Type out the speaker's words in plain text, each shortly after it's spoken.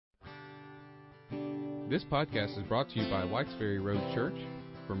This podcast is brought to you by Whites Ferry Road Church.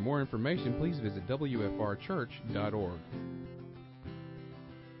 For more information, please visit wfrchurch.org.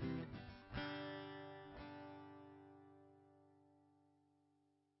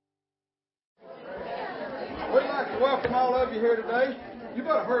 We'd like to welcome all of you here today. You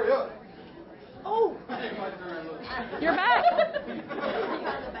better hurry up. Oh, you're back.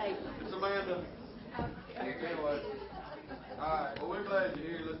 It's Amanda. Anyway. All right. Well, we're glad you're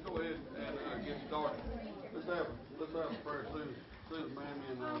here. Let's go ahead and get started. Let's have a prayer. Susan, Mammy,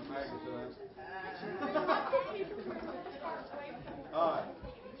 and Maggie today. All right.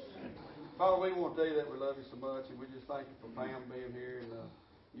 Father, we want to tell you that we love you so much, and we just thank you for Pam being here and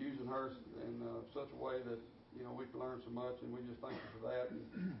using her in such a way that we can learn so much, and we just thank you for that. And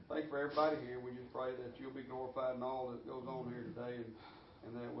thank you for everybody here. We just pray that you'll be glorified in all that goes on here today,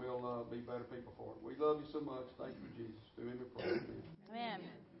 and that we'll be better people for it. We love you so much. Thank you, Jesus. Through him we pray. Amen.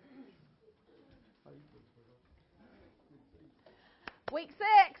 Week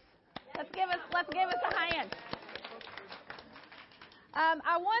 6. Let's give us a hand.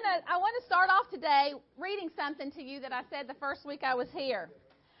 I want to start off today reading something to you that I said the first week I was here.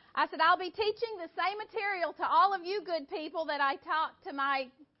 I said, I'll be teaching the same material to all of you good people that I taught to my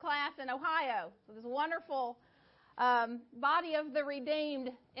class in Ohio. So this wonderful body of the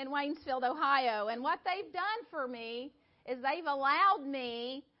redeemed in Waynesfield, Ohio. And what they've done for me is they've allowed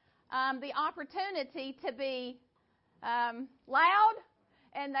me the opportunity to be loud,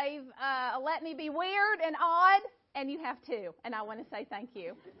 and they've let me be weird and odd, and you have too. And I want to say thank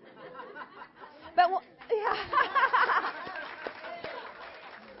you. But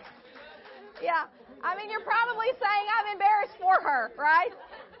yeah, I mean, you're probably saying I'm embarrassed for her, right?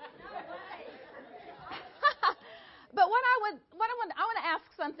 But I want to ask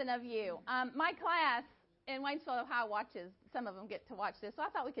something of you. My class in Waynesfield, Ohio watches. Some of them get to watch this, so I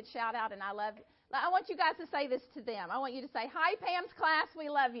thought we could shout out, and I want you guys to say this to them. I want you to say, "Hi, Pam's class, we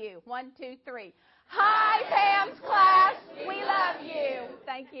love you." 1, 2, 3. Hi, Pam's class, we love you.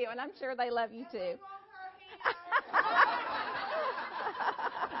 Thank you, and I'm sure they love you too.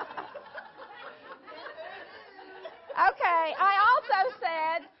 Okay, I also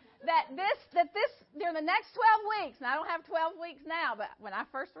said that this during the next 12 weeks, and I don't have 12 weeks now, but when I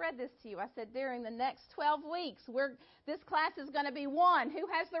first read this to you, I said during the next 12 weeks, this class is going to be one. Who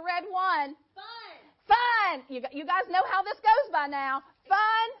has the red one? Fun! You guys know how this goes by now.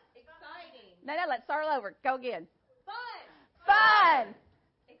 Fun. Exciting. No, let's start all over. Go again. Fun.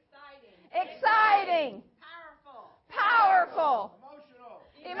 Exciting. Powerful.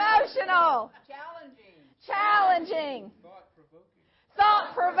 Emotional. Challenging.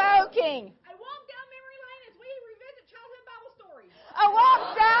 Thought-provoking. A walk down memory lane as we revisit childhood Bible stories. A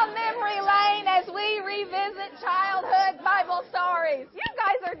walk down memory lane as we revisit childhood Bible stories. You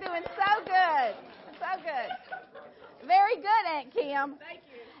guys are doing so good. So good. Very good, Aunt Kim. Thank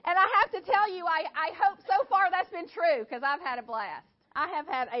you. And I have to tell you, I hope so far that's been true, because I've had a blast. I have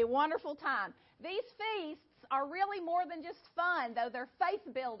had a wonderful time. These feasts are really more than just fun, though. They're faith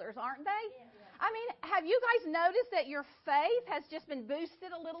builders, aren't they? Yeah. I mean, have you guys noticed that your faith has just been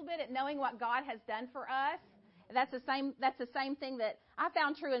boosted a little bit at knowing what God has done for us? That's the same thing that I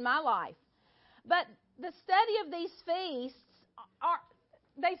found true in my life. But the study of these feasts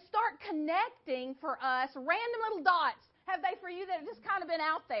they start connecting for us random little dots. Have they for you that have just kind of been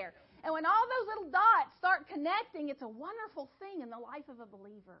out there? And when all those little dots start connecting, it's a wonderful thing in the life of a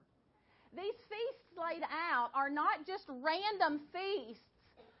believer. These feasts laid out are not just random feasts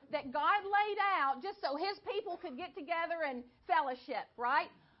that God laid out just so His people could get together and fellowship, right?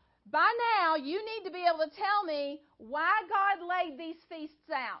 By now, you need to be able to tell me why God laid these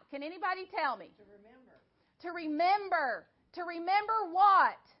feasts out. Can anybody tell me? To remember. To remember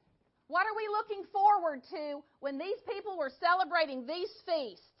what? What are we looking forward to when these people were celebrating these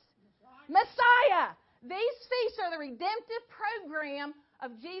feasts? Messiah. These feasts are the redemptive program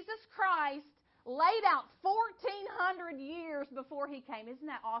of Jesus Christ laid out 1,400 years before He came. Isn't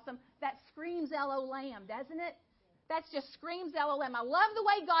that awesome? That screams L.O. Lamb, doesn't it? That just screams L.O. Lamb. I love the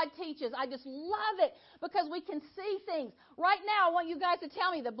way God teaches. I just love it because we can see things. Right now, I want you guys to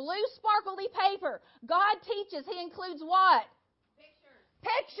tell me the blue sparkly paper. God teaches. He includes what?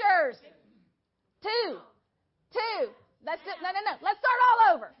 Pictures. Two. Let's do, no. Let's start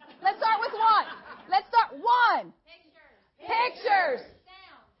all over. Let's start with one. Let's start one. Pictures.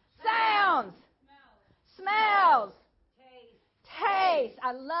 Sounds. Smells. Taste.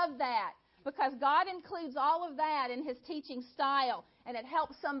 I love that because God includes all of that in His teaching style, and it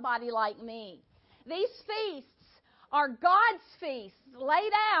helps somebody like me. These feasts are God's feasts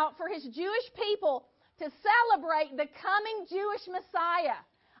laid out for His Jewish people to celebrate the coming Jewish Messiah.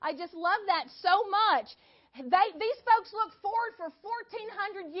 I just love that so much. These folks looked forward for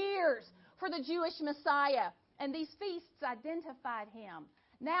 1,400 years for the Jewish Messiah, and these feasts identified him.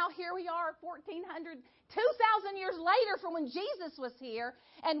 Now here we are 2,000 years later from when Jesus was here,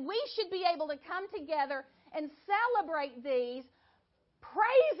 and we should be able to come together and celebrate these,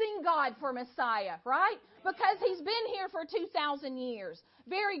 praising God for Messiah, right? Because he's been here for 2,000 years.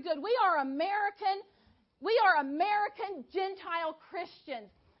 Very good. We are American Gentile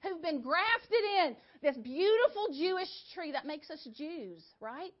Christians who've been grafted in this beautiful Jewish tree that makes us Jews,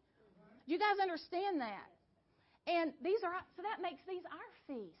 right? Do you guys understand that? And that makes these our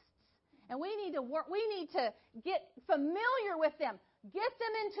feasts. And we need to get familiar with them. Get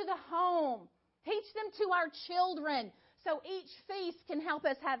them into the home. Teach them to our children so each feast can help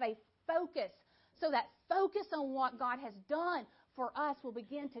us have a focus. So that focus on what God has done for us will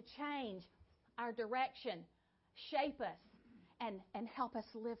begin to change our direction, shape us, and help us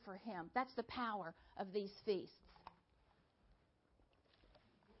live for Him. That's the power of these feasts.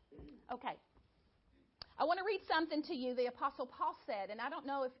 Okay. I want to read something to you the Apostle Paul said, and I don't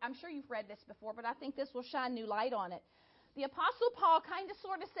know I'm sure you've read this before, but I think this will shine new light on it. The Apostle Paul kind of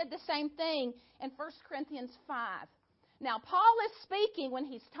sort of said the same thing in 1 Corinthians 5. Now, Paul is speaking when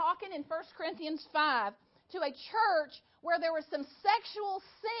he's talking in 1 Corinthians 5 to a church where there was some sexual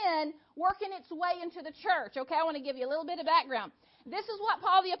sin working its way into the church. Okay, I want to give you a little bit of background. This is what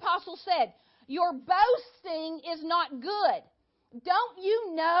Paul the Apostle said. Your boasting is not good. Don't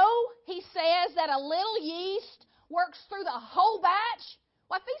you know, he says, that a little yeast works through the whole batch?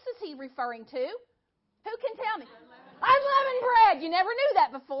 What feast is he referring to? Who can tell me? Unleavened bread. You never knew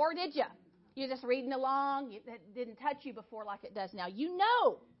that before, did you? You're just reading along. It didn't touch you before like it does now. You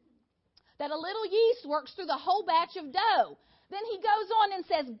know that a little yeast works through the whole batch of dough. Then he goes on and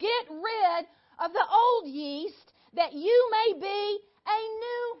says, get rid of the old yeast that you may be a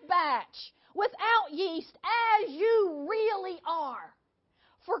new batch, without yeast, as you really are.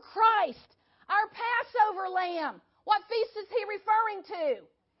 For Christ, our Passover lamb, what feast is he referring to?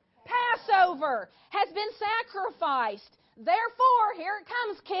 Passover has been sacrificed. Therefore, here it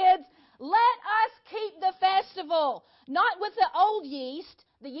comes, kids, let us keep the festival, not with the old yeast,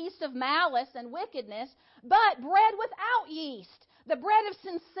 the yeast of malice and wickedness, but bread without yeast, the bread of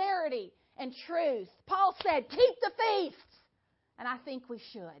sincerity and truth. Paul said, keep the feasts. And I think we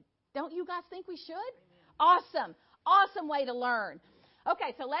should. Don't you guys think we should? Awesome. Awesome way to learn.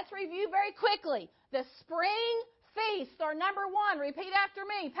 Okay, so let's review very quickly. The spring feasts are number 1. Repeat after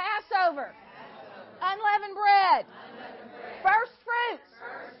me. Passover. Unleavened bread. First fruits.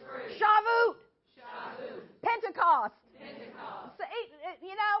 Shavuot. Pentecost. So,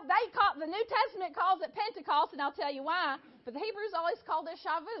 the New Testament calls it Pentecost, and I'll tell you why. But the Hebrews always called it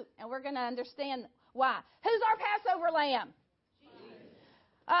Shavuot, and we're going to understand why. Who's our Passover lamb?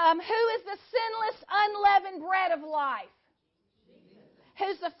 Who is the sinless, unleavened bread of life? Jesus.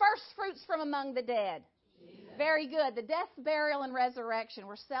 Who's the first fruits from among the dead? Jesus. Very good. The death, burial, and resurrection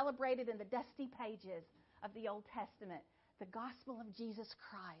were celebrated in the dusty pages of the Old Testament. The gospel of Jesus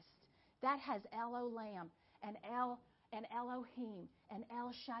Christ. That has El Olam and Elohim and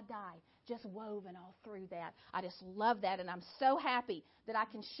El Shaddai just woven all through that. I just love that, and I'm so happy that I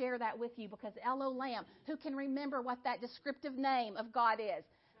can share that with you, because El Olam, who can remember what that descriptive name of God is?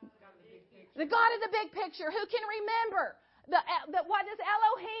 The God of the big picture. Who can remember? What does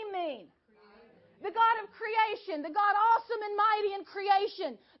Elohim mean? The God of creation. The God awesome and mighty in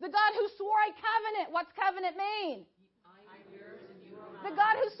creation. The God who swore a covenant. What's covenant mean? The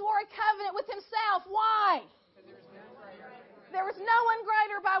God who swore a covenant with himself. Why? There was no one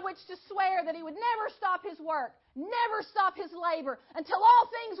greater by which to swear that he would never stop his work, never stop his labor, until all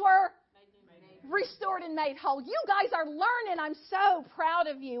things were restored and made whole. You guys are learning. I'm so proud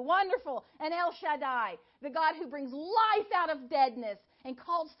of you. Wonderful. And El Shaddai, the God who brings life out of deadness and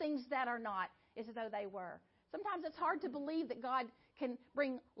calls things that are not as though they were. Sometimes it's hard to believe that God can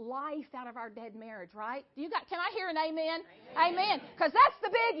bring life out of our dead marriage, right? Can I hear an amen? Amen. Because that's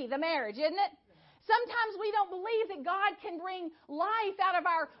the biggie, the marriage, isn't it? Sometimes we don't believe that God can bring life out of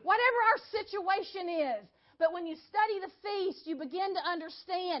whatever our situation is. But when you study the feast, you begin to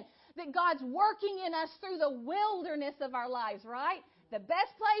understand that God's working in us through the wilderness of our lives, right? The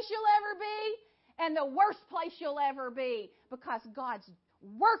best place you'll ever be and the worst place you'll ever be, because God's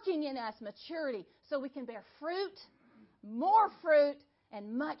working in us maturity so we can bear fruit, more fruit,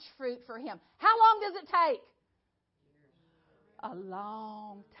 and much fruit for Him. How long does it take? A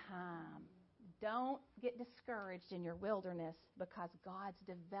long time. Don't get discouraged in your wilderness, because God's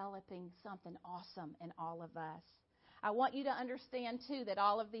developing something awesome in all of us. I want you to understand, too, that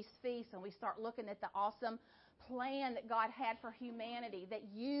all of these feasts, and we start looking at the awesome plan that God had for humanity, that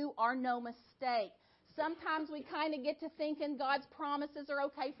you are no mistake. Sometimes we kind of get to thinking God's promises are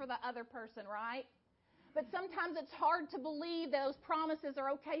okay for the other person, right? But sometimes it's hard to believe those promises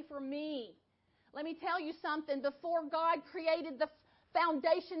are okay for me. Let me tell you something. Before God created the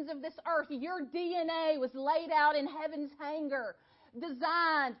foundations of this earth, your DNA was laid out in heaven's hangar,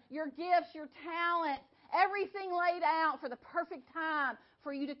 designed, your gifts, your talents, everything laid out for the perfect time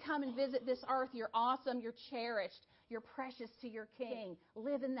for you to come and visit this earth. You're awesome, you're cherished, you're precious to your King.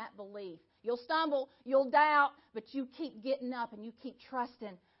 Live in that belief. You'll stumble, you'll doubt, but you keep getting up and you keep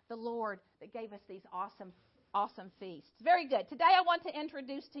trusting the Lord that gave us these awesome feasts. Very good. Today I want to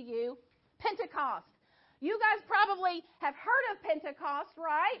introduce to you Pentecost. You guys probably have heard of Pentecost,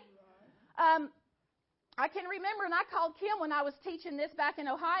 right? I can remember, and I called Kim when I was teaching this back in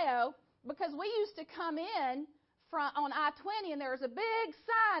Ohio, because we used to come in on I-20 and there was a big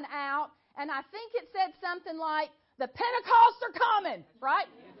sign out, and I think it said something like, the Pentecosts are coming, right?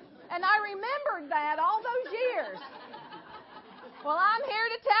 And I remembered that all those years. Well, I'm here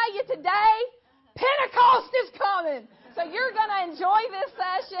to tell you today, Pentecost is coming. So you're going to enjoy this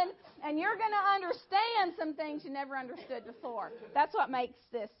session, and you're going to understand some things you never understood before. That's what makes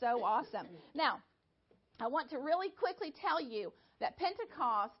this so awesome. Now, I want to really quickly tell you that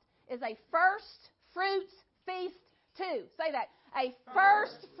Pentecost is a first fruits feast too. Say that. A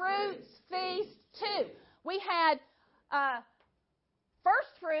first fruits feast too. We had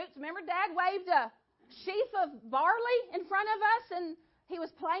first fruits. Remember, Dad waved a sheaf of barley in front of us, and he was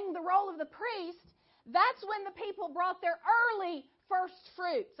playing the role of the priest. That's when the people brought their early first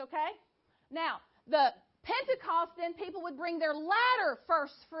fruits, okay? Now, the Pentecost, then people would bring their latter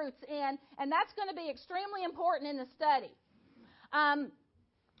first fruits in, and that's going to be extremely important in the study.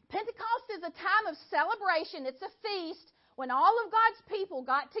 Pentecost is a time of celebration. It's a feast when all of God's people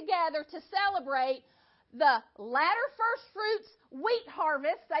got together to celebrate the latter first fruits wheat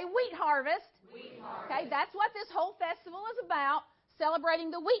harvest. Say wheat harvest. Wheat harvest. Okay, that's what this whole festival is about, celebrating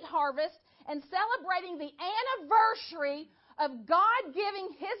the wheat harvest and celebrating the anniversary of God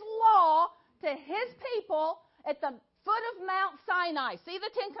giving His law to His people at the foot of Mount Sinai. See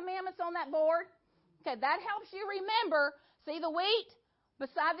the Ten Commandments on that board? Okay, that helps you remember. See the wheat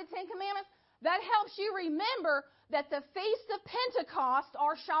beside the Ten Commandments? That helps you remember that the Feast of Pentecost,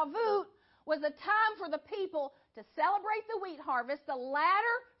 or Shavuot, was a time for the people to celebrate the wheat harvest, the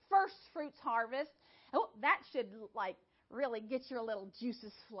latter first fruits harvest. Oh, that should really get your little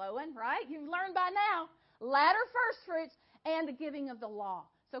juices flowing, right? You've learned by now. Latter first fruits and the giving of the law.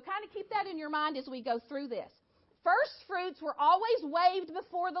 So kind of keep that in your mind as we go through this. First fruits were always waved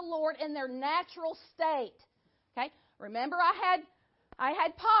before the Lord in their natural state. Okay? Remember I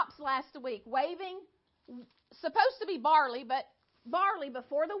had pops last week waving, supposed to be barley, but barley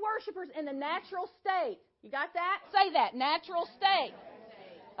before the worshipers in the natural state. You got that? Say that, natural state.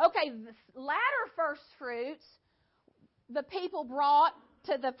 Okay, the latter first fruits, the people brought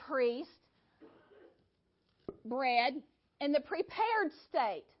to the priest bread in the prepared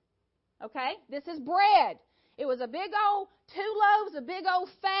state. Okay? This is bread. It was a big old 2 loaves, a big old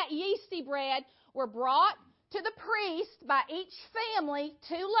fat yeasty bread were brought to the priest by each family,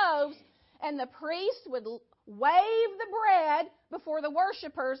 2 loaves, and the priest would wave the bread before the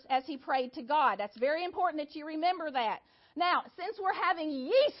worshipers as he prayed to God. That's very important that you remember that. Now, since we're having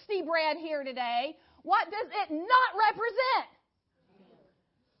yeasty bread here today, what does it not represent?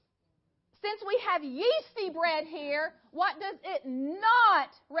 Since we have yeasty bread here, what does it not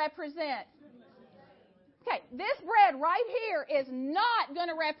represent? Okay, this bread right here is not going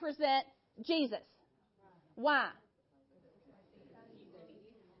to represent Jesus. Why?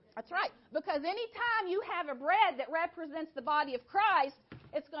 That's right. Because anytime you have a bread that represents the body of Christ,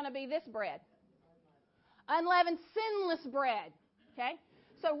 it's going to be this bread. Unleavened, sinless bread. Okay?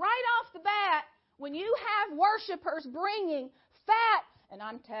 So right off the bat, when you have worshipers bringing fat, and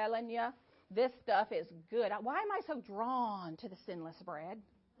I'm telling you, this stuff is good. Why am I so drawn to the sinless bread?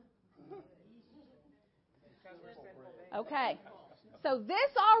 Okay. So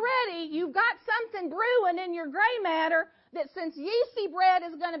this already, you've got something brewing in your gray matter that since yeasty bread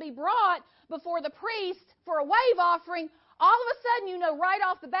is going to be brought before the priest for a wave offering, all of a sudden you know right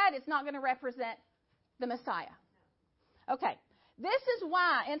off the bat it's not going to represent the Messiah. Okay. This is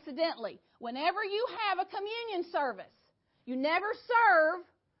why, incidentally, whenever you have a communion service, you never serve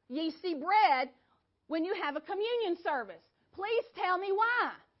yeasty bread when you have a communion service. Please tell me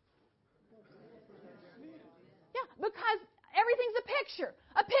why. Yeah, because everything's a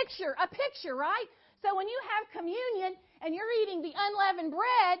picture, right? So when you have communion and you're eating the unleavened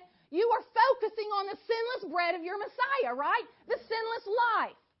bread, you are focusing on the sinless bread of your Messiah, right? The sinless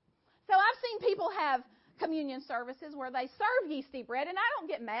life. So I've seen people have communion services where they serve yeasty bread, and I don't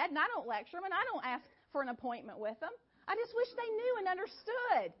get mad, and I don't lecture them, and I don't ask for an appointment with them. I just wish they knew and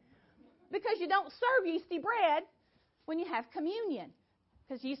understood. Because you don't serve yeasty bread when you have communion.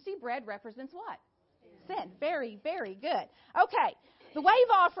 Because yeasty bread represents what? Sin. Very, very good. Okay. The wave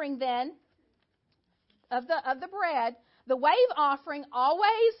offering then of the bread, the wave offering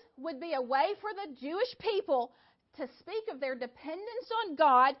always would be a way for the Jewish people to speak of their dependence on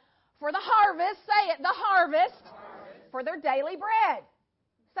God for the harvest. Say it, the harvest. For their daily bread.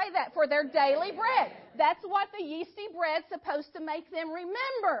 Say that, for their daily bread. That's what the yeasty bread's supposed to make them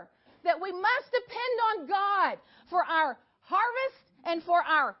remember. That we must depend on God for our harvest and for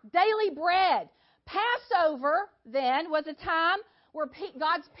our daily bread. Passover, then, was a time where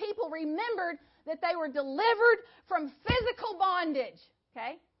God's people remembered that they were delivered from physical bondage.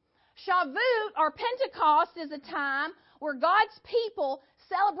 Okay? Shavuot, or Pentecost, is a time where God's people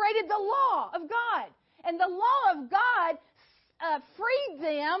celebrated the law of God. And the law of God freed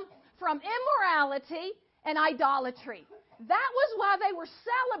them from immorality and idolatry. That was why they were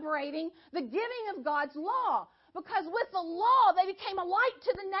celebrating the giving of God's law. Because with the law, they became a light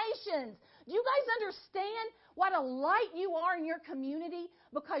to the nations. Do you guys understand what a light you are in your community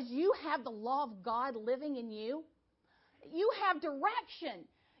because you have the law of God living in you? You have direction.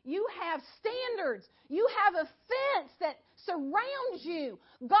 You have standards. You have a fence that surrounds you.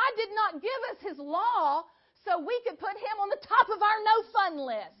 God did not give us His law so we could put Him on the top of our no-fun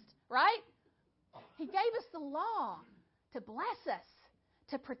list, right? He gave us the law to bless us,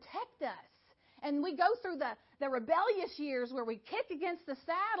 to protect us. And we go through the rebellious years where we kick against the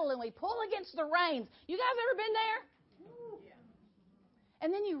saddle and we pull against the reins. You guys ever been there? Yeah.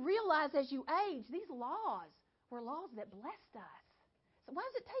 And then you realize as you age, these laws were laws that blessed us. So why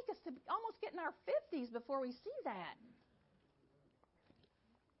does it take us to almost get in our 50s before we see that?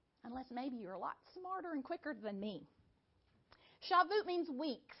 Unless maybe you're a lot smarter and quicker than me. Shavuot means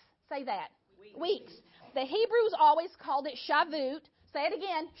weeks. Say that. Weeks. The Hebrews always called it Shavuot. Say it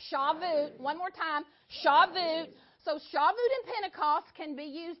again. Shavuot. One more time. Shavuot. So Shavuot and Pentecost can be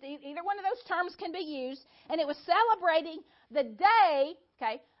used. Either one of those terms can be used. And it was celebrating the day,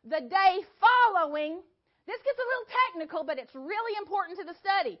 the day following. This gets a little technical, but it's really important to the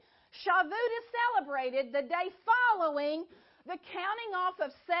study. Shavuot is celebrated the day following the counting off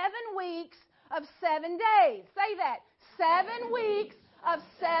of 7 weeks of 7 days. Say that. 7 weeks of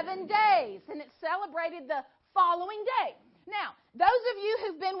 7 days. And it's celebrated the following day. Now, those of you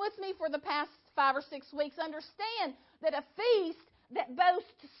who've been with me for the past 5 or 6 weeks understand that a feast that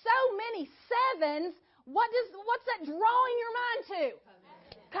boasts so many sevens, what's that drawing your mind to?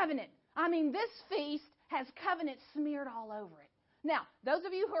 Covenant. I mean, this feast has covenant smeared all over it. Now, those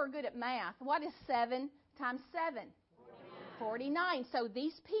of you who are good at math, what is 7 times 7? 49. So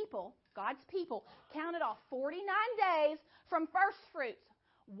these people, God's people, counted off 49 days from first fruits.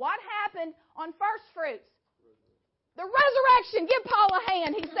 What happened on first fruits? The resurrection. Give Paul a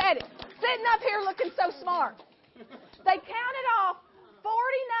hand. He said it. Sitting up here looking so smart. They counted off 49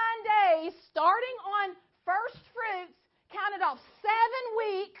 days starting on first fruits, counted off 7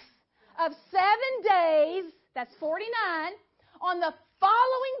 weeks of 7 days. That's 49. On the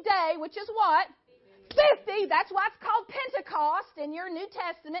following day, which is what? 50. That's why it's called Pentecost in your New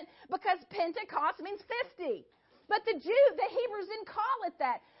Testament, because Pentecost means 50. But the Hebrews didn't call it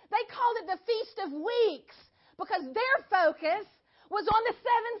that. They called it the Feast of Weeks because their focus was on the 7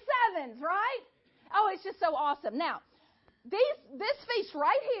 sevens, right? Oh, it's just so awesome. Now, this feast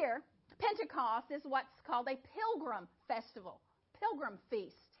right here, Pentecost, is what's called a pilgrim festival, pilgrim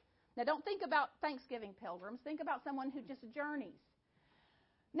feast. Now, don't think about Thanksgiving pilgrims. Think about someone who just journeys.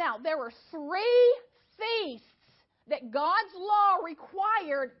 Now, there were 3 feasts that God's law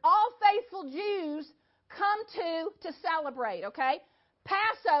required all faithful Jews come to celebrate, okay?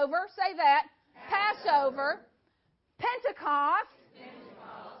 Passover, say that. Passover, Pentecost,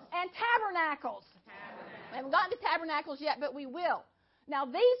 and Tabernacles. We haven't gotten to Tabernacles yet, but we will. Now,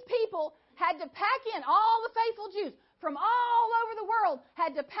 these people had to pack in, all the faithful Jews from all over the world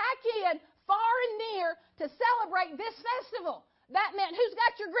had to pack in far and near to celebrate this festival. That meant, who's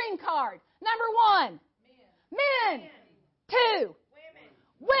got your green card? Number 1. Men. 2.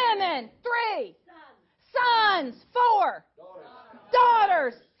 Women. 3. Sons. 4.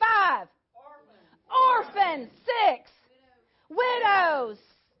 Daughters. 5. Orphans. 6. Widows.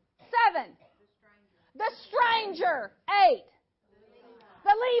 7. The stranger. 8.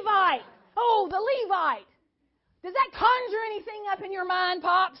 The Levite. Oh, the Levite. Does that conjure anything up in your mind,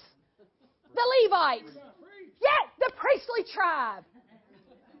 Pops? The Levites. Yeah, the priestly tribe.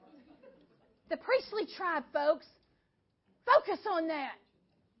 The priestly tribe, folks. Focus on that.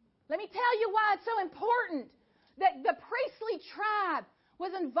 Let me tell you why it's so important that the priestly tribe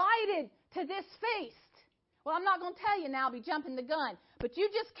was invited to this feast. Well, I'm not going to tell you now. I'll be jumping the gun. But you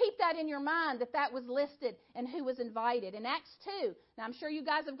just keep that in your mind that was listed and who was invited. In Acts 2, now I'm sure you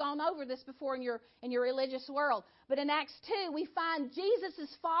guys have gone over this before in your religious world, but in Acts 2, we find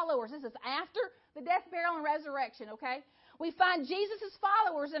Jesus' followers. This is after the death, burial, and resurrection, okay? We find Jesus'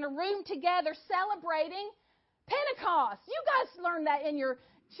 followers in a room together celebrating Pentecost. You guys learned that in your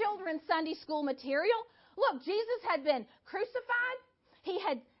children's Sunday school material. Look, Jesus had been crucified. He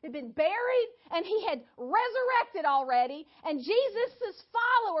had been buried, and he had resurrected already. And Jesus'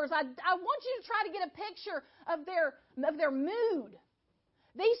 followers, I want you to try to get a picture of their mood.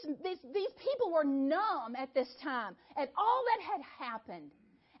 These people were numb at this time at all that had happened.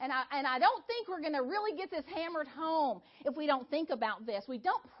 And I don't think we're going to really get this hammered home if we don't think about this. We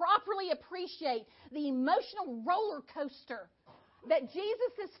don't properly appreciate the emotional roller coaster that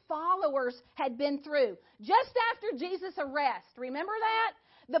Jesus' followers had been through. Just after Jesus' arrest, remember that?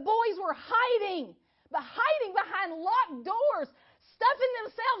 The boys were hiding behind locked doors, stuffing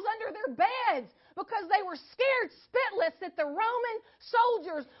themselves under their beds because they were scared spitless that the Roman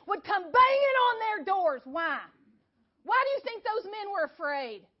soldiers would come banging on their doors. Why? Why do you think those men were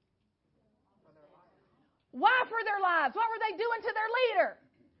afraid? Why for their lives? What were they doing to their leader?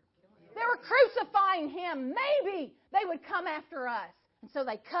 They were crucifying him. Maybe they would come after us. And so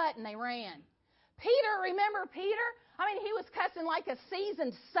they cut and they ran. Peter, remember Peter? I mean, he was cussing like a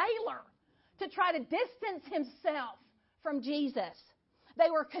seasoned sailor to try to distance himself from Jesus. They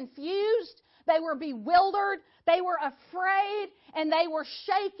were confused. They were bewildered. They were afraid. And they were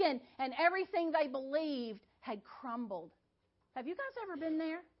shaken. And everything they believed had crumbled. Have you guys ever been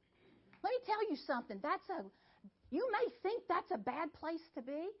there? Let me tell you something. You may think that's a bad place to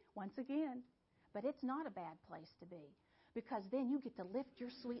be, once again, but it's not a bad place to be, because then you get to lift your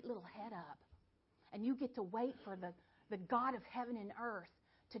sweet little head up and you get to wait for the God of heaven and earth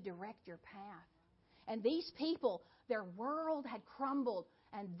to direct your path. And these people, their world had crumbled,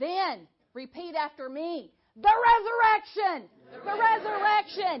 and then, repeat after me, the resurrection! The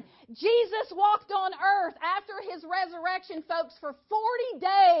resurrection! Jesus walked on earth after his resurrection, folks, for 40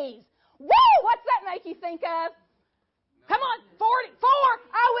 days. Woo! What's that make you think of? Come on, 44.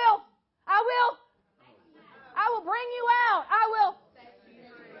 I will bring you out.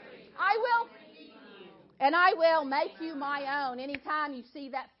 And I will make you my own. Anytime you see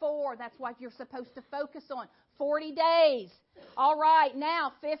that 4, that's what you're supposed to focus on. 40 days. All right,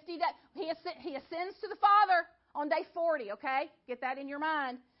 now 50 days. He ascends to the Father on day 40, okay? Get that in your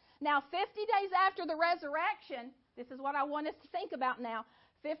mind. Now, 50 days after the resurrection, this is what I want us to think about now.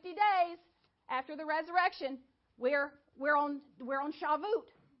 50 days after the resurrection, we're on Shavuot.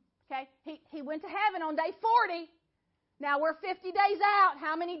 Okay? He went to heaven on day 40. Now we're 50 days out.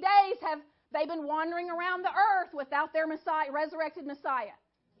 How many days have they been wandering around the earth without their Messiah, resurrected Messiah?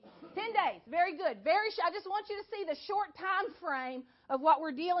 10 days. Very good. I just want you to see the short time frame of what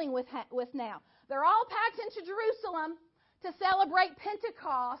we're dealing with now. They're all packed into Jerusalem to celebrate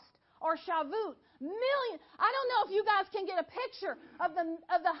Pentecost or Shavuot. I don't know if you guys can get a picture of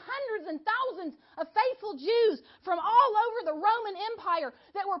the hundreds and thousands of faithful Jews from all over the Roman Empire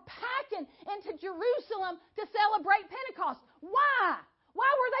that were packing into Jerusalem to celebrate Pentecost. Why? Why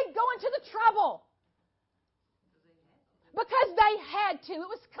were they going to the trouble? Because they had to. It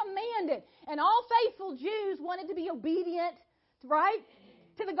was commanded. And all faithful Jews wanted to be obedient, right,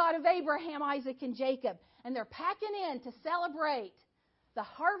 to the God of Abraham, Isaac, and Jacob. And they're packing in to celebrate the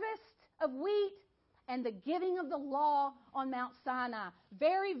harvest of wheat and the giving of the law on Mount Sinai.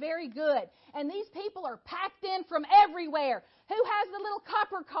 Very, very good. And these people are packed in from everywhere. Who has the little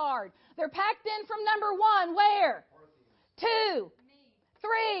copper card? They're packed in from number 1. Where? 2,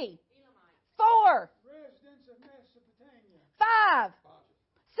 3, 4, 5,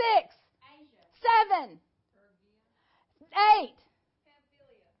 6, 7, 8,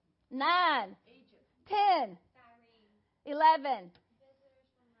 9, 10, 11.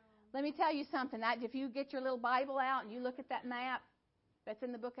 Let me tell you something. If you get your little Bible out and you look at that map that's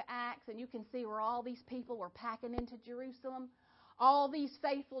in the book of Acts, and you can see where all these people were packing into Jerusalem, all these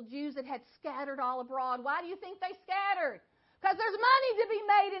faithful Jews that had scattered all abroad. Why do you think they scattered? Because there's money to be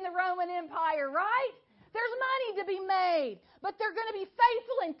made in the Roman Empire, right? There's money to be made. But they're going to be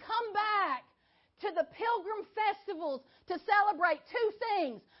faithful and come back to the pilgrim festivals to celebrate 2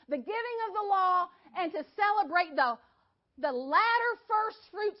 things: the giving of the law and to celebrate the latter first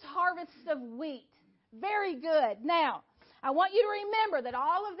fruits harvest of wheat. Very good. Now, I want you to remember that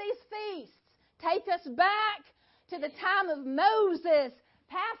all of these feasts take us back to the time of Moses,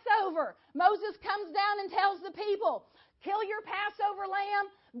 Passover. Moses comes down and tells the people, kill your Passover lamb,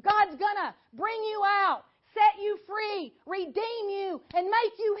 God's going to bring you out, set you free, redeem you, and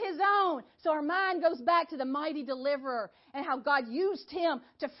make you His own. So our mind goes back to the mighty deliverer and how God used Him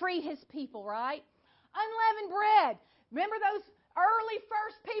to free His people, right? Unleavened bread. Remember those early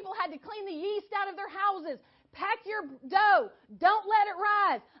first people had to clean the yeast out of their houses. Pack your dough. Don't let it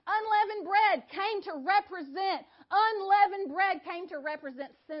rise. Unleavened bread came to represent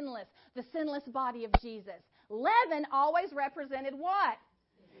sinless, the sinless body of Jesus. Leaven always represented what?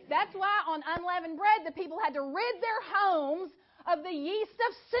 That's why on unleavened bread, the people had to rid their homes of the yeast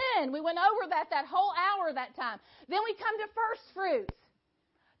of sin. We went over that whole hour that time. Then we come to first fruits.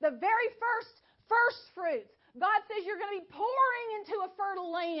 The very first fruits. God says you're going to be pouring into a fertile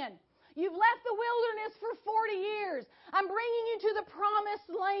land. You've left the wilderness for 40 years. I'm bringing you to the promised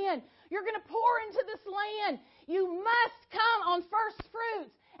land. You're going to pour into this land. You must come on first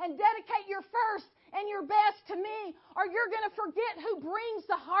fruits and dedicate your first and your best to me, or you're going to forget who brings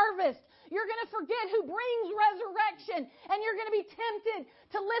the harvest. You're going to forget who brings resurrection, and you're going to be tempted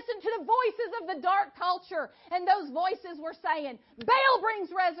to listen to the voices of the dark culture. And those voices were saying, Baal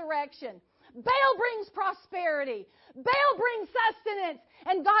brings resurrection. Baal brings prosperity. Baal brings sustenance.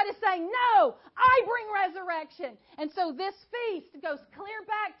 And God is saying, no, I bring resurrection. And so this feast goes clear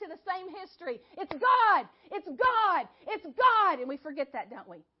back to the same history. It's God. It's God. It's God. And we forget that, don't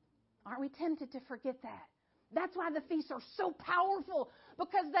we? Aren't we tempted to forget that? That's why the feasts are so powerful,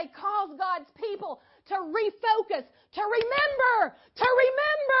 because they cause God's people to refocus, to remember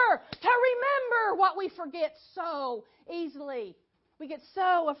what we forget so easily. We get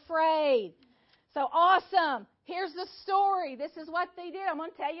so afraid. So awesome. Here's the story. This is what they did. I'm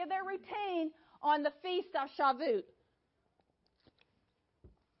going to tell you their routine on the Feast of Shavuot.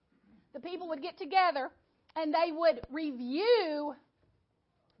 The people would get together and they would review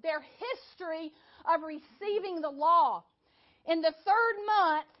their history of receiving the law. In the third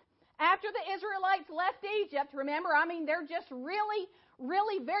month, after the Israelites left Egypt, remember, they're just really,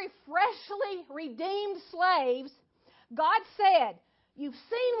 really very freshly redeemed slaves. God said, you've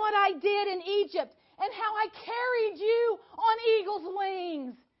seen what I did in Egypt and how I carried you on eagle's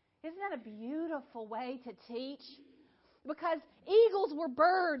wings. Isn't that a beautiful way to teach? Because eagles were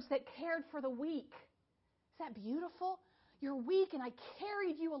birds that cared for the weak. Is that beautiful? You're weak and I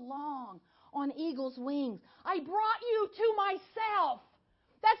carried you along on eagle's wings. I brought you to myself.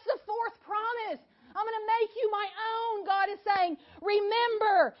 That's the fourth promise. I'm going to make you my own, God is saying.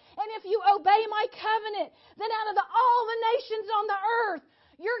 Remember, and if you obey my covenant, then out of all the nations on the earth,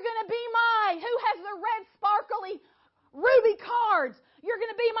 you're going to be my, who has the red sparkly ruby cards? You're going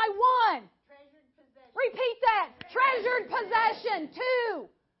to be my one. Treasured possession. Repeat that. Treasured possession. 2.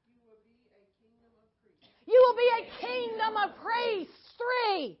 You will be a kingdom of priests. You will be a kingdom of priests.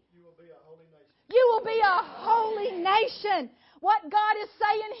 3. You will be a holy nation. You will be a holy nation. What God is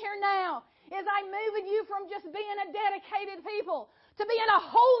saying here now is I'm moving you from just being a dedicated people to being a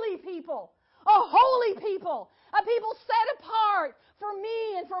holy people. A holy people. A people set apart for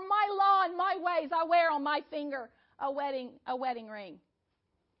me and for my law and my ways. I wear on my finger a wedding ring.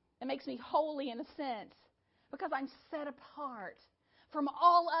 It makes me holy in a sense because I'm set apart from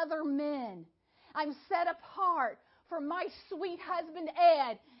all other men. I'm set apart from my sweet husband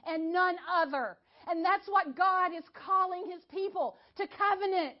Ed and none other. And that's what God is calling His people to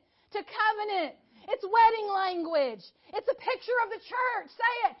covenant. To covenant. It's wedding language. It's a picture of the church.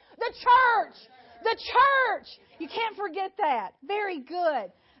 Say it. The church. The church. You can't forget that. Very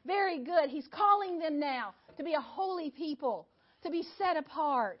good. Very good. He's calling them now to be a holy people, to be set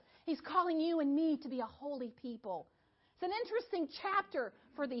apart. He's calling you and me to be a holy people. It's an interesting chapter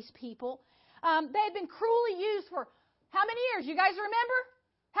for these people. They had been cruelly used for how many years? You guys remember?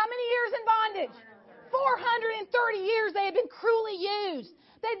 How many years in bondage? 430 years they had been cruelly used.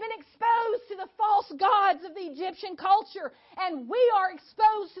 They'd been exposed to the false gods of the Egyptian culture. And we are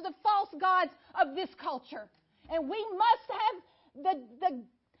exposed to the false gods of this culture. And we must have the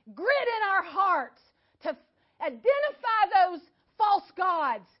grit in our hearts to identify those false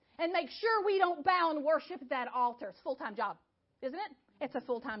gods and make sure we don't bow and worship at that altar. It's a full-time job, isn't it? It's a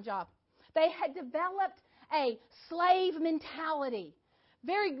full-time job. They had developed a slave mentality.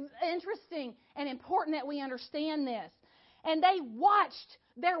 Very interesting and important that we understand this. And they watched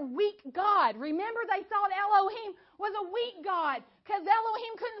their weak God. Remember, they thought Elohim was a weak God because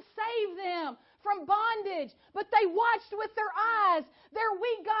Elohim couldn't save them from bondage. But they watched with their eyes. Their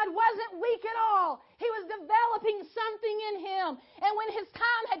weak God wasn't weak at all. He was developing something in him. And when his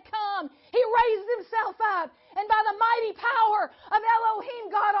time had come, he raised himself up. And by the mighty power of Elohim,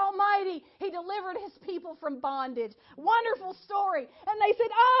 God Almighty, he delivered his people from bondage. Wonderful story. And they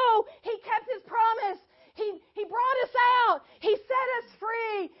said, oh, he kept his promise. He brought us out. He set us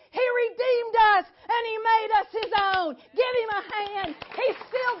free. He redeemed us, and He made us His own. Give Him a hand. He's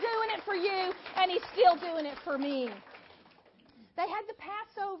still doing it for you, and He's still doing it for me. They had the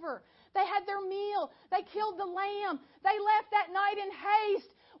Passover. They had their meal. They killed the lamb. They left that night in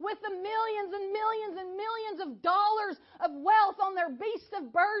haste with the millions and millions and millions of dollars of wealth on their beasts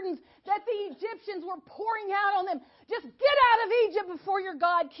of burdens that the Egyptians were pouring out on them. Just get out of Egypt before your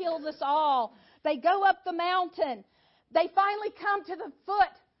God kills us all. They go up the mountain. They finally come to the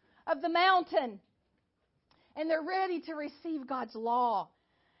foot of the mountain. And they're ready to receive God's law.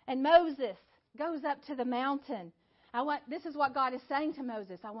 And Moses goes up to the mountain. This is what God is saying to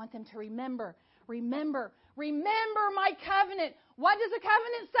Moses. I want them to remember my covenant. What does the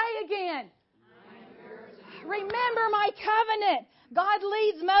covenant say again? Remember my covenant. God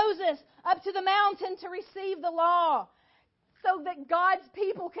leads Moses up to the mountain to receive the law so that God's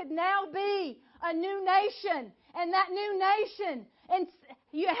people could now be a new nation. And that new nation, and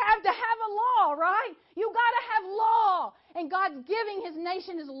you have to have a law, right? You got to have law. And God's giving His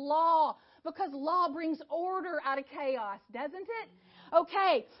nation His law. Because law brings order out of chaos, doesn't it?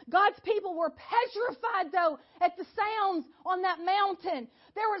 Okay, God's people were petrified, though, at the sounds on that mountain.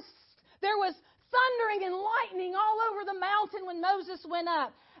 There was thundering and lightning all over the mountain when Moses went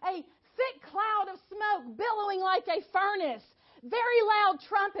up. A thick cloud of smoke billowing like a furnace. Very loud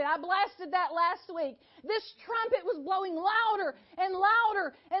trumpet. I blasted that last week. This trumpet was blowing louder and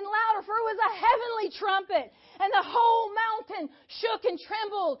louder and louder, for it was a heavenly trumpet. And the whole mountain shook and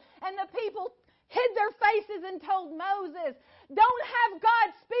trembled. And the people hid their faces and told Moses, don't have God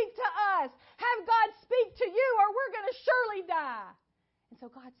speak to us. Have God speak to you, or we're going to surely die. And so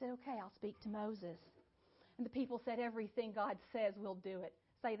God said, okay, I'll speak to Moses. And the people said, everything God says, we'll do it.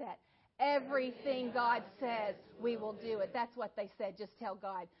 Say that. Everything God says, we will do it. That's what they said. Just tell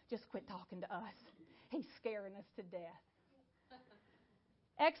God, just quit talking to us. He's scaring us to death.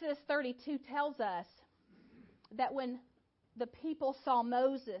 Exodus 32 tells us that when the people saw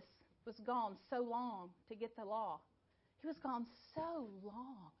Moses was gone so long to get the law, he was gone so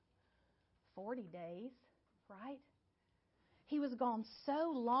long, 40 days, right? He was gone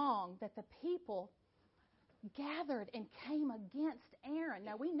so long that the people gathered and came against Aaron.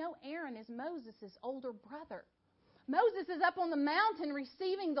 Now, we know Aaron is Moses' older brother. Moses is up on the mountain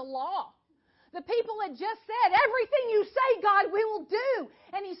receiving the law. The people had just said, everything you say, God, we will do.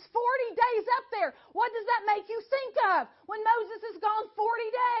 And he's 40 days up there. What does that make you think of when Moses is gone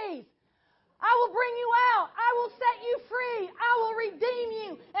 40 days? I will bring you out. I will set you free. I will redeem you.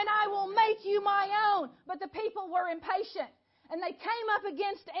 And I will make you my own. But the people were impatient. And they came up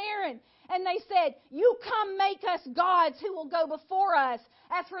against Aaron. And they said, you come make us gods who will go before us.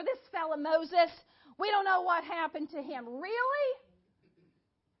 As for this fellow Moses, we don't know what happened to him. Really?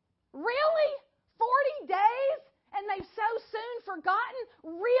 Really? 40 days? And they've so soon forgotten?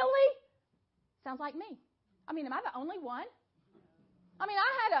 Really? Sounds like me. I mean, am I the only one? I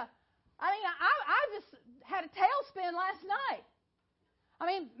just had a tailspin last night. I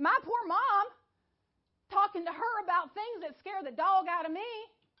mean, my poor mom, talking to her about things that scare the dog out of me.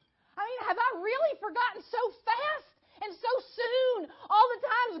 I mean, have I really forgotten so fast and so soon all the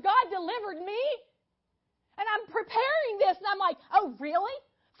times God delivered me? And I'm preparing this, and I'm like, oh, really?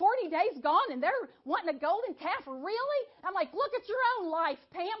 40 days gone, and they're wanting a golden calf? Really? I'm like, look at your own life,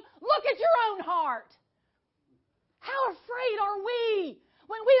 Pam. Look at your own heart. How afraid are we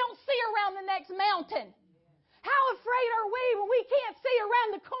when we don't see around the next mountain? How afraid are we when we can't see around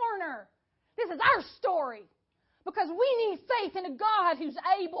the corner? This is our story. Because we need faith in a God who's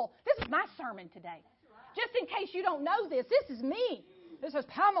able. This is my sermon today. Just in case you don't know this, this is me. This is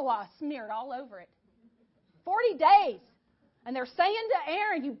Pamela smeared all over it. 40 days. And they're saying to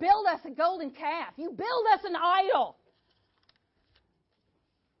Aaron, you build us a golden calf. You build us an idol.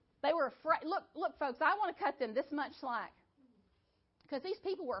 They were afraid. Look, folks, I want to cut them this much slack. Because these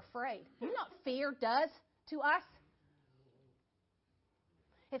people were afraid. You know what fear does to us?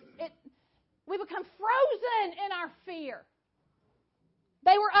 We become frozen in our fear.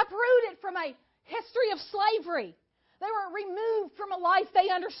 They were uprooted from a history of slavery. They were removed from a life they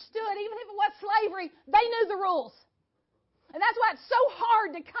understood. Even if it was slavery, they knew the rules. And that's why it's so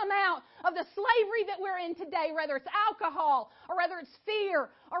hard to come out of the slavery that we're in today, whether it's alcohol, or whether it's fear,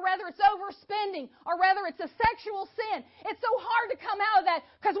 or whether it's overspending, or whether it's a sexual sin. It's so hard to come out of that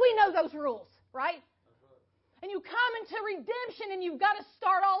because we know those rules, right? And you come into redemption and you've got to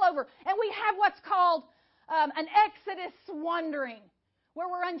start all over. And we have what's called an exodus wandering, where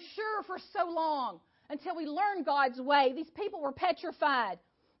we're unsure for so long until we learn God's way. These people were petrified.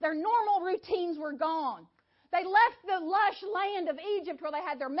 Their normal routines were gone. They left the lush land of Egypt where they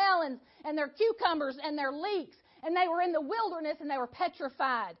had their melons and their cucumbers and their leeks, and they were in the wilderness and they were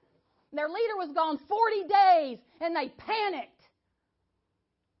petrified. Their leader was gone 40 days, and they panicked.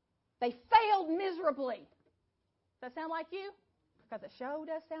 They failed miserably. Does that sound like you? Because it sure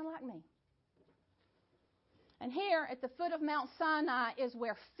does sound like me. And here at the foot of Mount Sinai is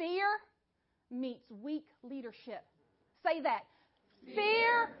where fear meets weak leadership. Say that.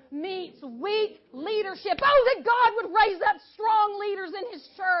 Fear meets weak leadership. Oh, that God would raise up strong leaders in His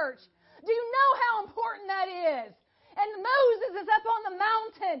church. Do you know how important that is? And Moses is up on the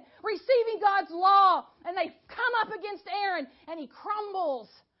mountain receiving God's law, and they come up against Aaron, and he crumbles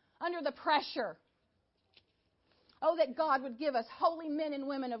under the pressure. Oh, that God would give us holy men and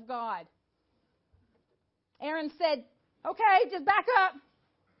women of God. Aaron said, okay, just back up.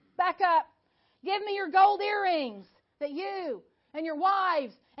 Back up. Give me your gold earrings that you and your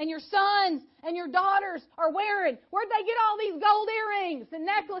wives and your sons and your daughters are wearing. Where'd they get all these gold earrings and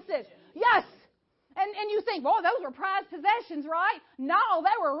necklaces? Yes. And you think, well, those were prized possessions, right? No,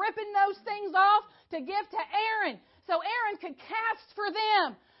 they were ripping those things off to give to Aaron. So Aaron could cast for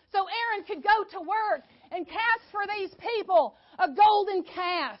them. So Aaron could go to work and cast for these people a golden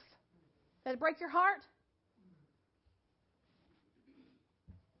calf. Did it break your heart?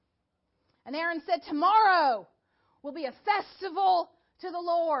 And Aaron said, tomorrow will be a festival to the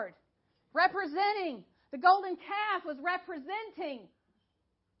Lord. Representing, the golden calf was representing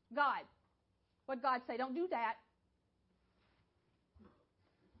God. What did God say? Don't do that.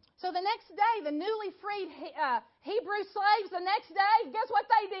 So the next day, the newly freed Hebrew slaves, the next day, guess what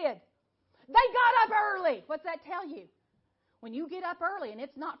they did? They got up early. What's that tell you? When you get up early and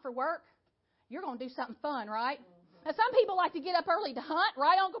it's not for work, you're going to do something fun, right? Now, some people like to get up early to hunt,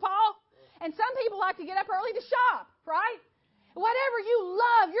 right, Uncle Paul? And some people like to get up early to shop, right? Whatever you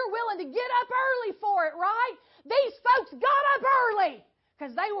love, you're willing to get up early for it, right? These folks got up early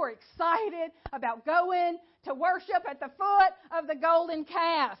because they were excited about going to worship at the foot of the golden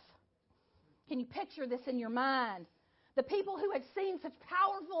calf. Can you picture this in your mind? The people who had seen such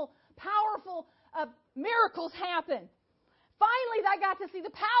powerful miracles happen. Finally, they got to see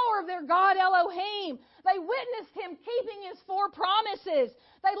the power of their God Elohim. They witnessed Him keeping His 4 promises.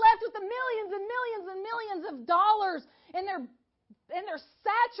 They left with the millions and millions and millions of dollars in their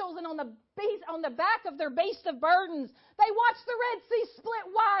satchels and on the back of their beast of burdens. They watched the Red Sea split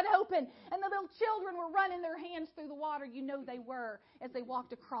wide open, and the little children were running their hands through the water. You know they were, as they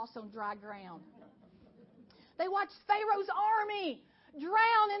walked across on dry ground. They watched Pharaoh's army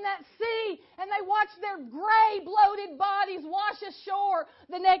drown in that sea, and they watched their gray, bloated bodies wash ashore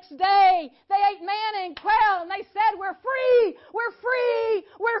the next day. They ate manna and quail, and they said, we're free, we're free,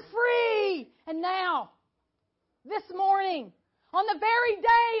 we're free. And now, this morning, on the very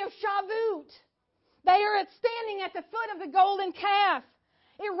day of Shavuot, they are standing at the foot of the golden calf,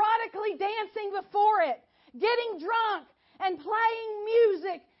 erotically dancing before it, getting drunk and playing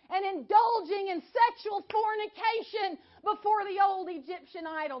music and indulging in sexual fornication before the old Egyptian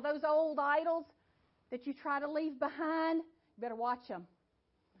idol. Those old idols that you try to leave behind, you better watch them,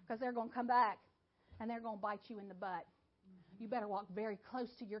 because they're going to come back and they're going to bite you in the butt. You better walk very close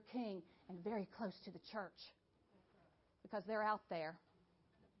to your king and very close to the church, because they're out there.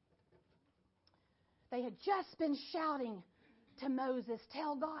 They had just been shouting to Moses,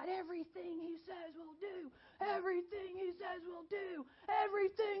 tell God everything He says we'll do. Everything He says we'll do.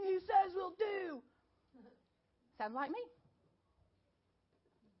 Everything He says we'll do. Sounds like me.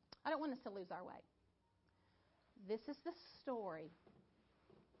 I don't want us to lose our way. This is the story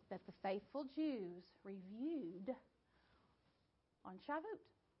that the faithful Jews reviewed on Shavuot,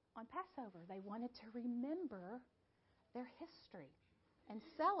 on Passover. They wanted to remember their history and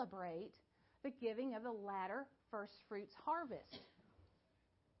celebrate the giving of the latter first fruits harvest.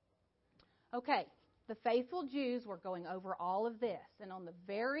 Okay, the faithful Jews were going over all of this, and on the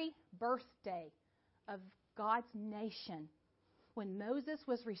very birthday of God's nation, when Moses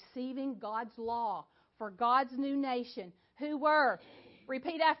was receiving God's law for God's new nation, who were,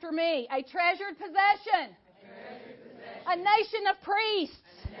 repeat after me, a treasured possession, a nation of priests,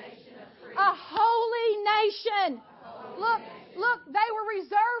 a holy nation. Look, they were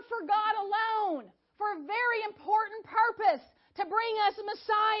reserved for God alone, for a very important purpose, to bring us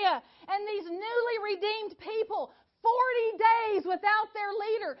Messiah. And these newly redeemed people, 40 days without their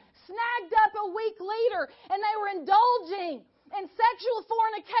leader, snagged up a weak leader, and they were indulging in sexual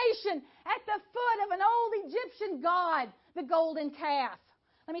fornication at the foot of an old Egyptian god, the golden calf.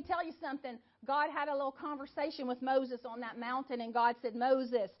 Let me tell you something. God had a little conversation with Moses on that mountain, and God said,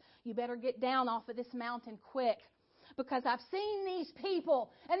 Moses, you better get down off of this mountain quick. because I've seen these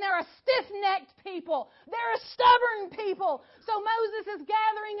people, and they're a stiff-necked people. They're a stubborn people. So Moses is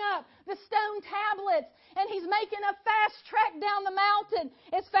gathering up the stone tablets, and he's making a fast trek down the mountain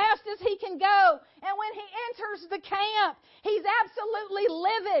as fast as he can go. And when he enters the camp, he's absolutely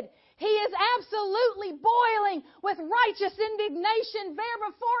livid. He is absolutely boiling with righteous indignation. There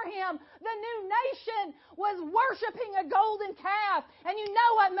before him, the new nation was worshiping a golden calf. And you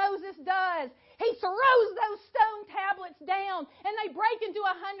know what Moses does? He throws those stone tablets down and they break into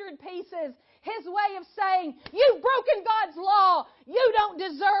 100 pieces. His way of saying, you've broken God's law. You don't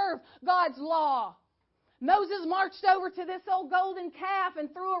deserve God's law. Moses marched over to this old golden calf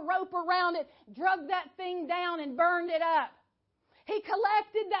and threw a rope around it, drug that thing down and burned it up. He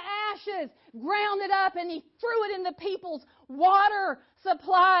collected the ashes, ground it up, and he threw it in the people's water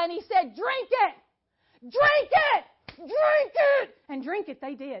supply. And he said, drink it! Drink it! Drink it! And drink it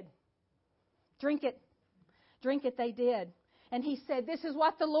they did. Drink it. Drink it they did. And he said, this is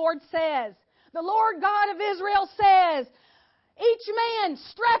what the Lord says. The Lord God of Israel says, each man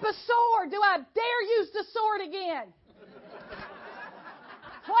strap a sword. Do I dare use the sword again?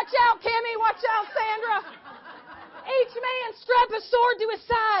 Watch out, Kimmy. Watch out, Sandra. Each man strap a sword to his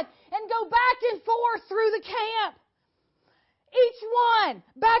side and go back and forth through the camp. Each one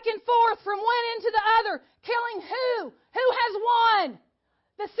back and forth from one end to the other, killing who? Who has won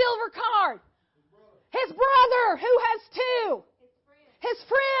the silver card? His brother, who has two? His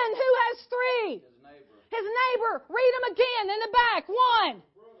friend, who has three? His neighbor. Read them again in the back. One.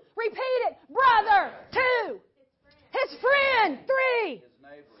 Repeat it. Brother. Two. His friend. Three.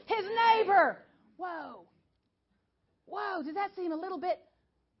 His neighbor. Whoa. Whoa, does that seem a little bit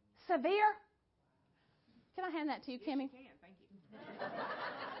severe? Can I hand that to you, Kimmy? Yes, you can. Thank you.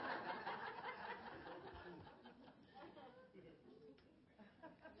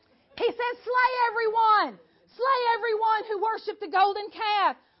 He says, slay everyone. Slay everyone who worshiped the golden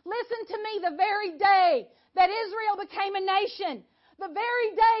calf. Listen to me, the very day that Israel became a nation, the very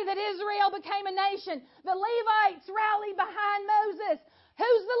day that Israel became a nation, the Levites rallied behind Moses.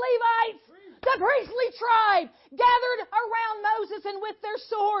 Who's the Levites? The priestly tribe gathered around Moses, and with their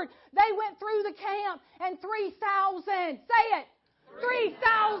sword, they went through the camp, and 3,000, say it,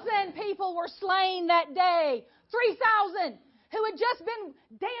 3,000 people were slain that day. 3,000 who had just been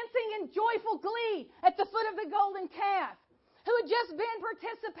dancing in joyful glee at the foot of the golden calf, who had just been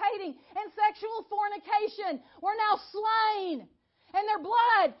participating in sexual fornication, were now slain. And their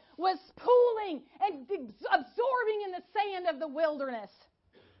blood was pooling and absorbing in the sand of the wilderness.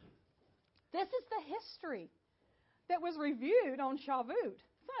 This is the history that was reviewed on Shavuot.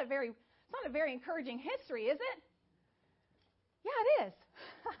 It's not a very encouraging history, is it? Yeah, it is.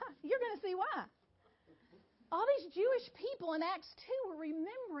 You're going to see why. All these Jewish people in Acts 2 were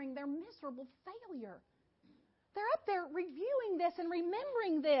remembering their miserable failure. They're up there reviewing this and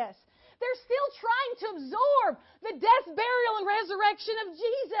remembering this. They're still trying to absorb the death, burial, and resurrection of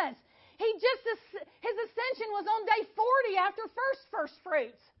Jesus. His ascension was on day 40 after first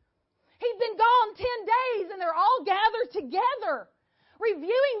fruits. He'd been gone 10 days, and they're all gathered together,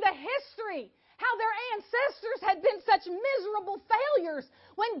 reviewing the history, how their ancestors had been such miserable failures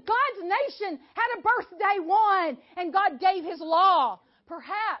when God's nation had a birthday one, and God gave His law.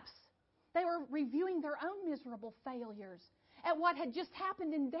 Perhaps they were reviewing their own miserable failures at what had just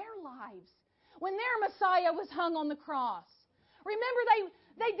happened in their lives when their Messiah was hung on the cross. Remember,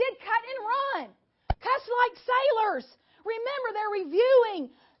 they did cut and run, cuss like sailors. Remember, they're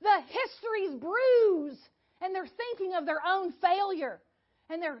reviewing the history's bruise, and they're thinking of their own failure,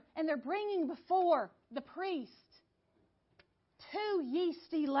 and they're bringing before the priest 2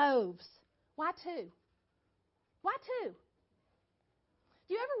 yeasty loaves. Why 2? Why 2?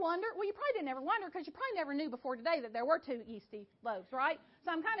 Do you ever wonder? Well, you probably didn't ever wonder because you probably never knew before today that there were 2 yeasty loaves, right? So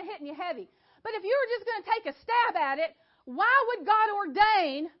I'm kind of hitting you heavy. But if you were just going to take a stab at it, why would God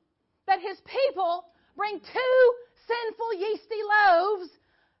ordain that His people bring 2 sinful yeasty loaves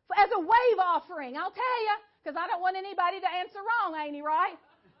as a wave offering? I'll tell you, because I don't want anybody to answer wrong, ain't he, right?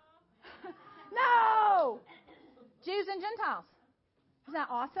 No! Jews and Gentiles. Isn't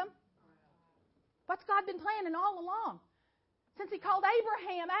that awesome? What's God been planning all along? Since He called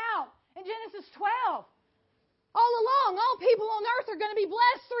Abraham out in Genesis 12. All along, all people on earth are going to be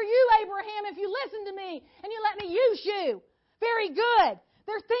blessed through you, Abraham, if you listen to me and you let me use you. Very good.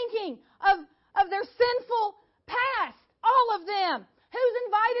 They're thinking of their sinful past, all of them. Who's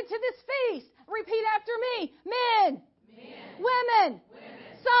invited to this feast? Repeat after me. Men. Women.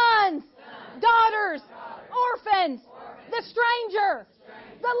 Sons. Daughters. Orphans. The stranger.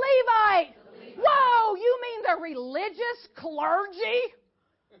 The Levite. Whoa, you mean the religious clergy?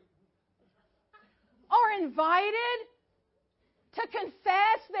 are invited to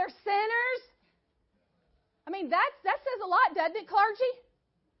confess their sinners. I mean, that says a lot, doesn't it, clergy?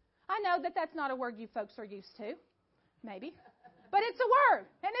 I know that that's not a word you folks are used to, maybe. But it's a word,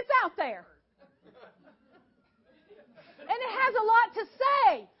 and it's out there. And it has a lot to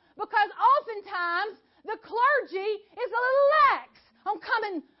say, because oftentimes the clergy is a little lax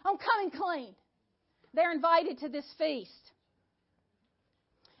on coming clean. They're invited to this feast.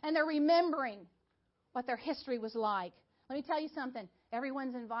 And they're remembering what their history was like. Let me tell you something.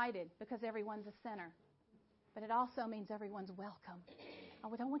 Everyone's invited because everyone's a sinner. But it also means everyone's welcome.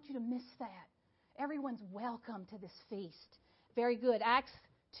 I don't want you to miss that. Everyone's welcome to this feast. Very good. Acts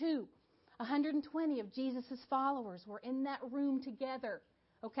 2. 120 of Jesus' followers were in that room together.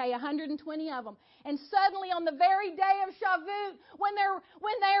 Okay, 120 of them. And suddenly on the very day of Shavuot, when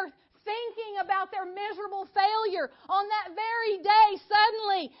they're thinking about their miserable failure, on that very day,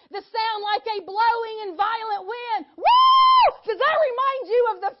 suddenly, the sound like a blowing and violent wind. Woo! Does that remind you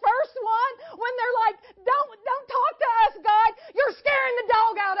of the first one? When they're like, don't talk to us, God. You're scaring the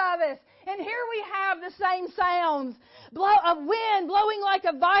dog out of us. And here we have the same sounds. A wind blowing like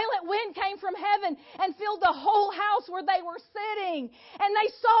a violent wind came from heaven and filled the whole house where they were sitting. And they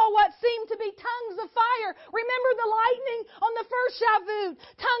saw what seemed to be tongues of fire. Remember the lightning on the first Shavuot?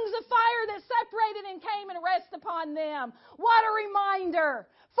 Tongues of fire that separated and came and rested upon them. What a reminder.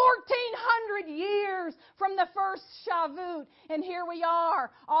 1,400 years from the first Shavuot. And here we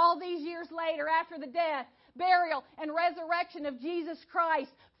are, all these years later, after the death, burial, and resurrection of Jesus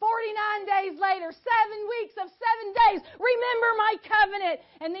Christ. 49 days later, 7 weeks of 7 days. Remember my covenant.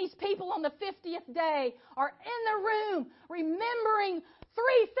 And these people on the 50th day are in the room remembering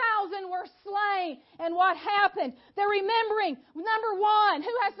 3,000 were slain. And what happened? They're remembering, number one,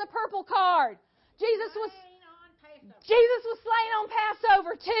 who has the purple card? Jesus was slain on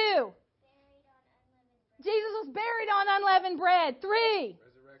Passover. 2. Jesus was buried on unleavened bread. 3.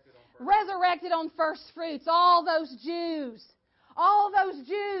 Resurrected on first fruits. All those Jews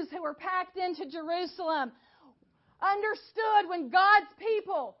who were packed into Jerusalem understood when God's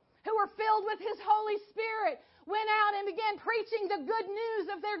people, who were filled with His Holy Spirit, went out and began preaching the good news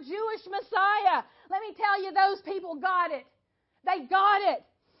of their Jewish Messiah. Let me tell you, those people got it. They got it.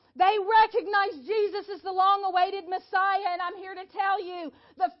 They recognized Jesus as the long-awaited Messiah, and I'm here to tell you,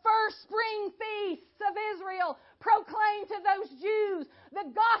 the first spring feasts of Israel proclaimed to those Jews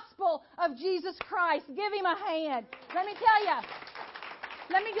the gospel of Jesus Christ. Give Him a hand. Let me tell you,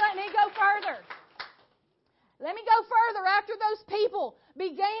 let me go further. Let me go further. After those people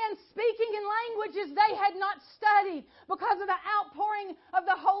began speaking in languages they had not studied because of the outpouring of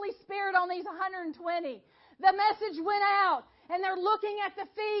the Holy Spirit on these 120, the message went out. And they're looking at the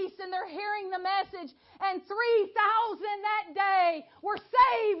feast and they're hearing the message. And 3,000 that day were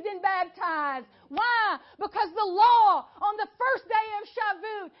saved and baptized. Why? Because the law on the first day of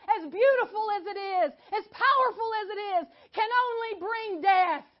Shavuot, as beautiful as it is, as powerful as it is, can only bring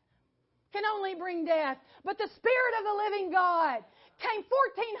death. Can only bring death. But the Spirit of the living God came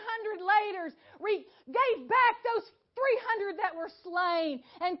 1,400 later, gave back those 300 that were slain,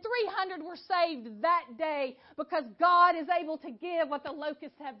 and 300 were saved that day because God is able to give what the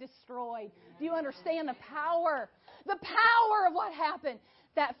locusts have destroyed. Do you understand the power? The power of what happened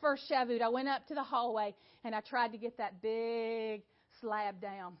that first Shavuot. I went up to the hallway and I tried to get that big slab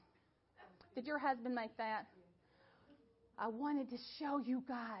down. Did your husband make that? I wanted to show you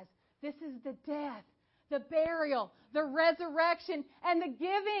guys this is the death, the burial, the resurrection, and the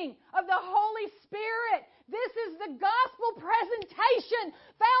giving of the Holy Spirit. This is the gospel presentation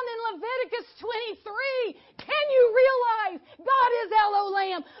found in Leviticus 23. Can you realize God is El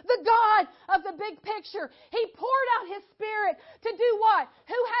Olam, the God of the big picture? He poured out His Spirit to do what?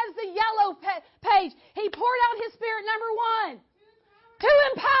 Who has the yellow page? He poured out His Spirit, number one, to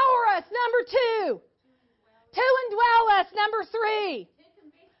empower us, number two, to indwell us, number three.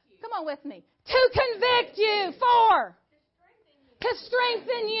 Come on with me. To convict you. 4. To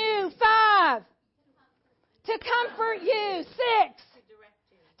strengthen you. 5. To comfort you. 6.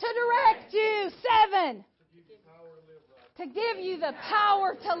 To direct you. 7. To give you the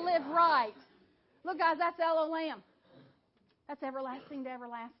power to live right. Look, guys, that's El Olam. That's everlasting to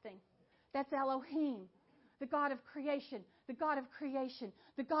everlasting. That's Elohim, the God of creation, the God of creation,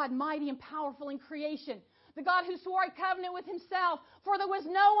 the God mighty and powerful in creation. The God who swore a covenant with Himself, for there was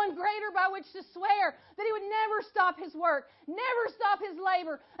no one greater by which to swear, that He would never stop His work, never stop His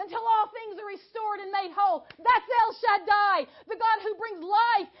labor, until all things are restored and made whole. That's El Shaddai, the God who brings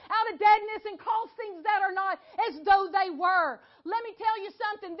life out of deadness and calls things that are not as though they were. Let me tell you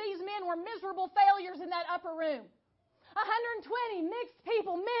something. These men were miserable failures in that upper room. 120 mixed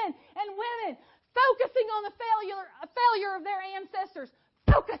people, men and women, focusing on the failure of their ancestors,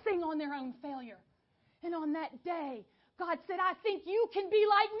 focusing on their own failure. And on that day, God said, I think you can be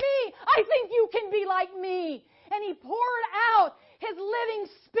like me. I think you can be like me. And He poured out His living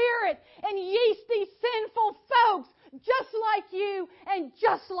Spirit and yeasty, sinful folks just like you and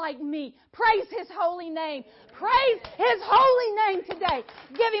just like me. Praise His holy name. Praise His holy name today.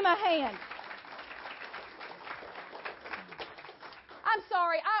 Give Him a hand. I'm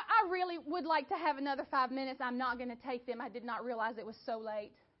sorry. I really would like to have another 5 minutes. I'm not going to take them. I did not realize it was so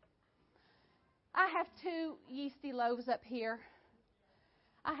late. I have 2 yeasty loaves up here.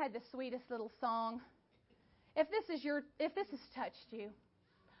 I had the sweetest little song. If this has touched you,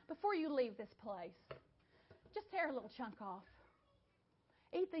 before you leave this place, just tear a little chunk off.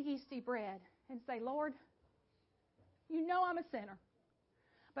 Eat the yeasty bread and say, Lord, you know I'm a sinner,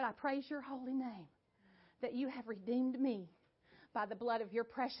 but I praise your holy name that you have redeemed me by the blood of your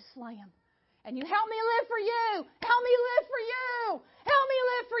precious Lamb. And you help me live for you. Help me live for you. Help me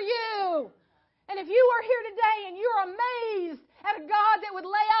live for you. And if you are here today and you're amazed at a God that would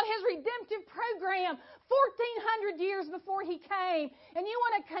lay out His redemptive program 1,400 years before He came, and you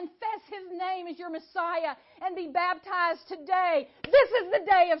want to confess His name as your Messiah and be baptized today, this is the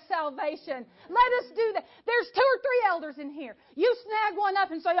day of salvation. Let us do that. There's 2 or 3 elders in here. You snag one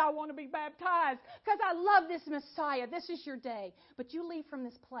up and say, I want to be baptized because I love this Messiah. This is your day. But you leave from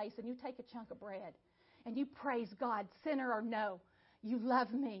this place and you take a chunk of bread and you praise God, sinner or no. You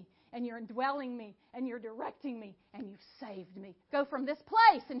love me, and you're indwelling me, and you're directing me, and you've saved me. Go from this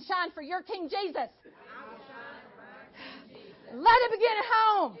place and shine for your King Jesus. I'll shine for my King Jesus. Let it begin at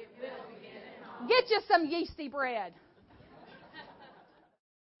home. It will begin at home. Get you some yeasty bread.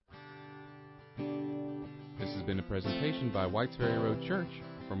 This has been a presentation by Whites Ferry Road Church.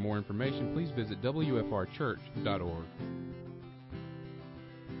 For more information, please visit wfrchurch.org.